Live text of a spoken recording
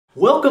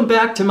Welcome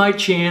back to my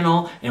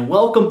channel and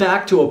welcome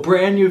back to a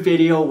brand new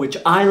video which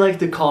I like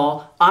to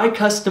call I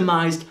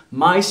customized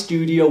my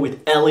studio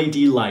with LED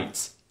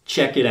lights.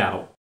 Check it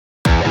out.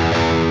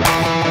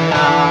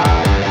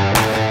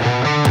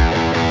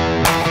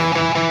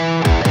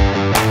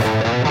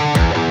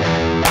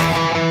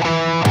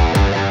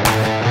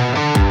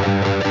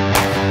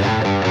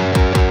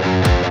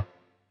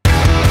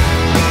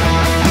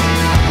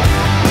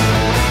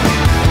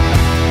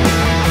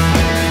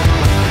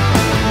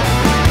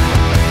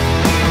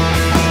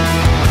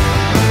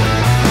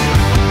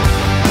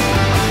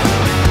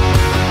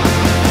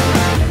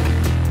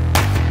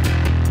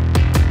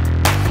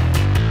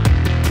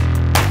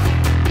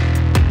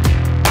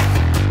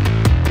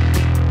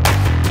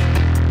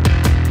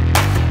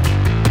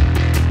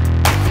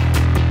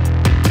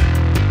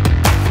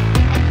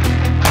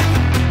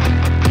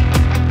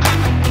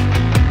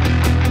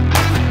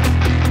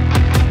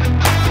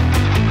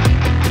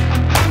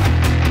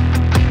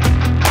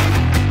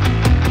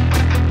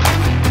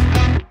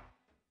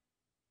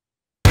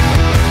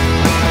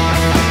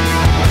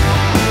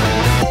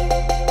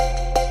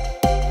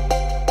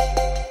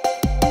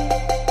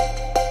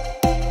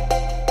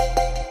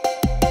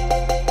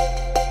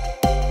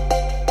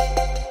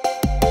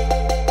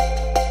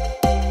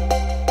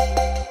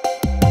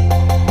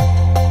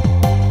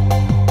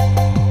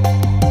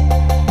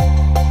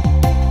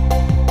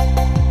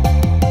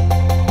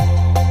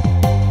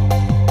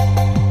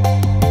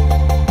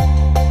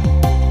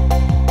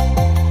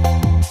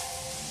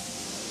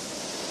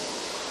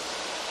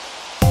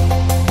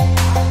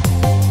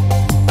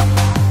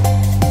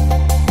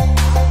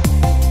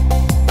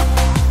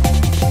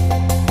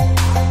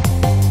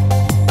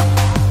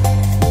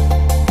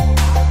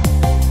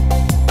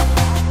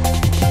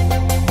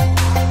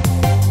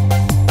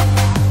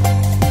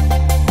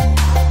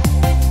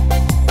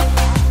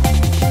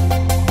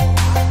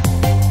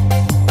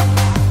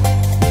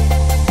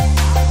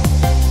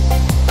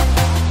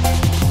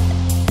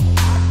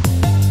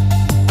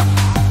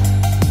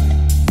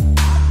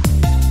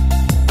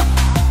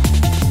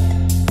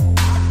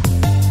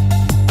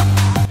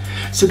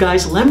 So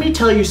guys, let me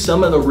tell you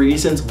some of the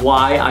reasons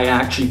why I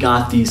actually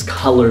got these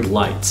colored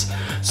lights.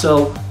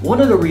 So one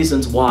of the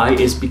reasons why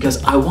is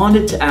because I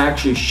wanted to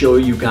actually show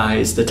you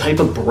guys the type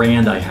of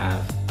brand I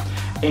have.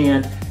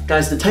 And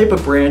guys, the type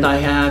of brand I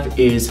have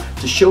is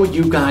to show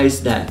you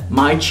guys that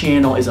my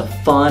channel is a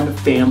fun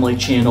family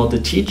channel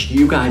to teach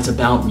you guys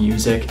about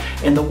music.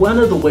 And one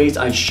of the ways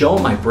I show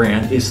my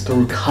brand is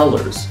through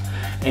colors.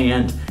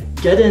 And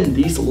getting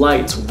these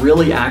lights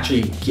really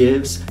actually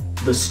gives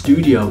the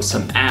studio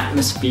some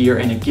atmosphere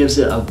and it gives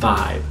it a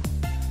vibe.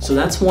 So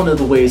that's one of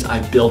the ways I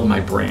build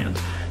my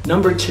brand.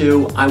 Number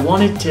two, I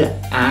wanted to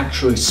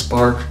actually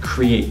spark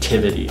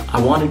creativity. I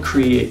wanted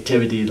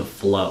creativity to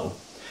flow.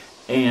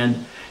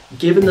 And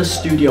giving the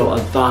studio a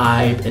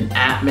vibe, an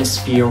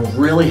atmosphere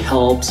really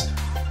helps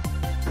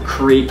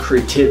create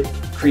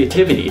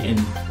creativity and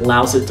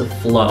allows it to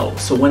flow.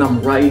 So when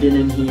I'm writing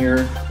in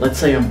here, let's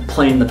say I'm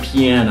playing the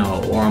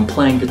piano or I'm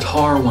playing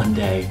guitar one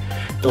day,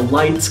 the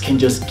lights can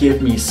just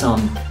give me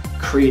some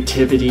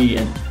creativity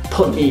and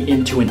put me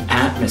into an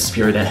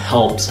atmosphere that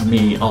helps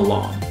me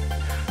along.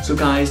 So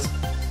guys,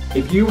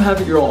 if you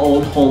have your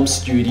own home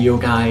studio,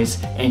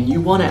 guys, and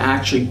you want to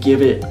actually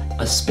give it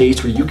a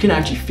space where you can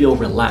actually feel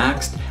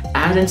relaxed,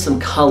 add in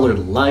some colored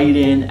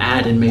lighting,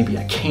 add in maybe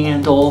a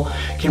candle,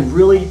 can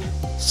really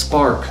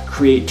spark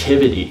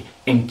creativity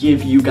and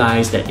give you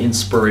guys that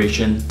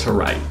inspiration to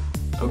write.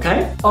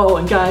 Okay? Oh,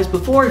 and guys,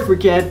 before I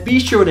forget, be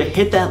sure to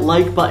hit that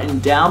like button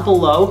down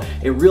below.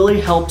 It really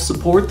helps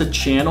support the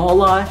channel a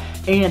lot,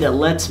 and it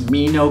lets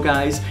me know,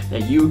 guys,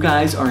 that you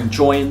guys are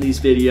enjoying these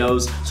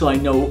videos so I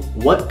know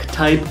what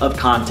type of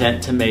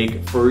content to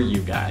make for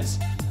you guys.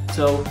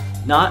 So,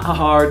 not a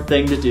hard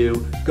thing to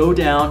do. Go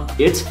down,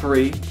 it's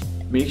free.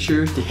 Make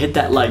sure to hit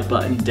that like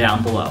button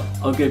down below.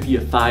 I'll give you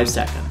 5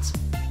 seconds.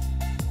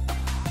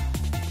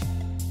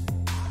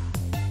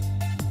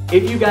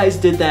 If you guys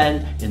did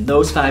that in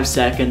those 5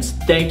 seconds,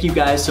 thank you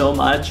guys so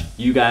much.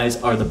 You guys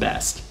are the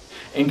best.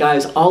 And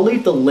guys, I'll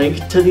leave the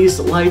link to these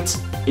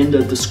lights in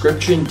the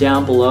description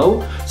down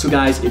below. So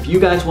guys, if you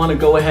guys want to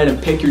go ahead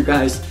and pick your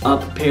guys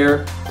up a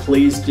pair,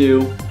 please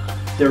do.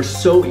 They're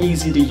so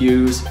easy to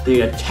use.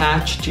 They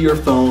attach to your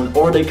phone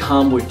or they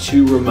come with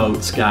 2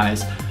 remotes,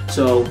 guys.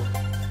 So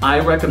I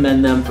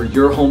recommend them for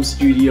your home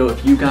studio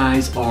if you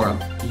guys are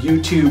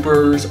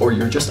YouTubers or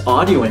you're just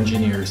audio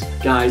engineers.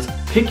 Guys,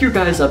 pick your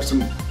guys up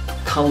some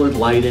colored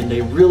lighting. They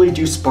really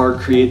do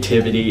spark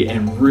creativity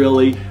and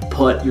really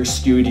put your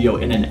studio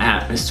in an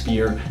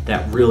atmosphere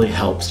that really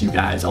helps you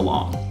guys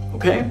along,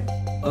 okay?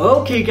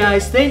 Okay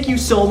guys, thank you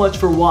so much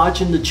for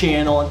watching the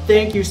channel and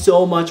thank you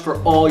so much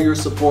for all your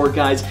support,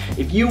 guys.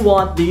 If you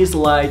want these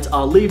lights,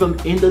 I'll leave them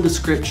in the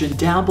description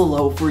down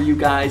below for you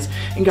guys.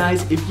 And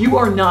guys, if you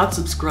are not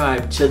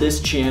subscribed to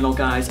this channel,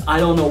 guys, I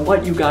don't know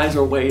what you guys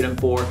are waiting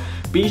for.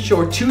 Be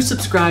sure to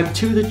subscribe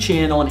to the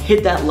channel and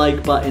hit that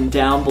like button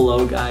down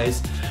below,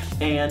 guys.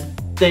 And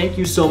thank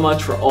you so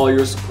much for all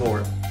your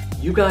support.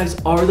 You guys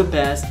are the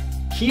best.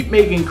 keep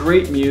making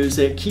great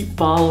music, keep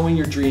following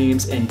your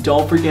dreams, and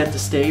don't forget to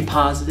stay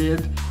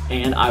positive,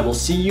 and I will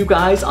see you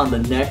guys on the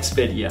next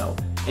video.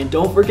 And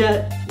don't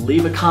forget,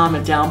 leave a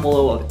comment down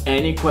below of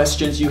any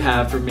questions you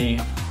have for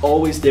me.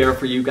 Always there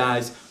for you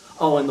guys.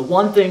 Oh, and the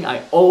one thing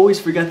I always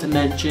forget to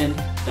mention,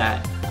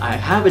 that I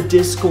have a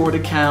Discord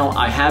account,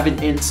 I have an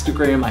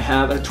Instagram, I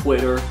have a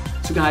Twitter.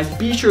 So guys,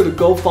 be sure to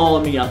go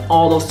follow me on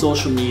all those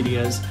social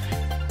medias.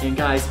 And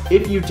guys,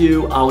 if you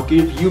do, I'll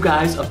give you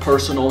guys a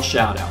personal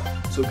shout out.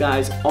 So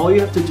guys, all you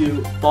have to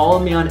do, follow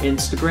me on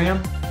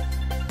Instagram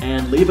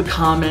and leave a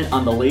comment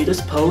on the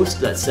latest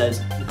post that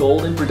says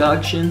Golden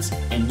Productions,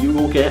 and you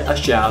will get a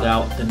shout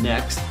out the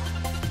next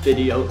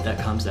video that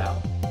comes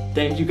out.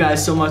 Thank you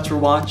guys so much for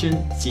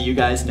watching. See you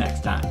guys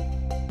next time.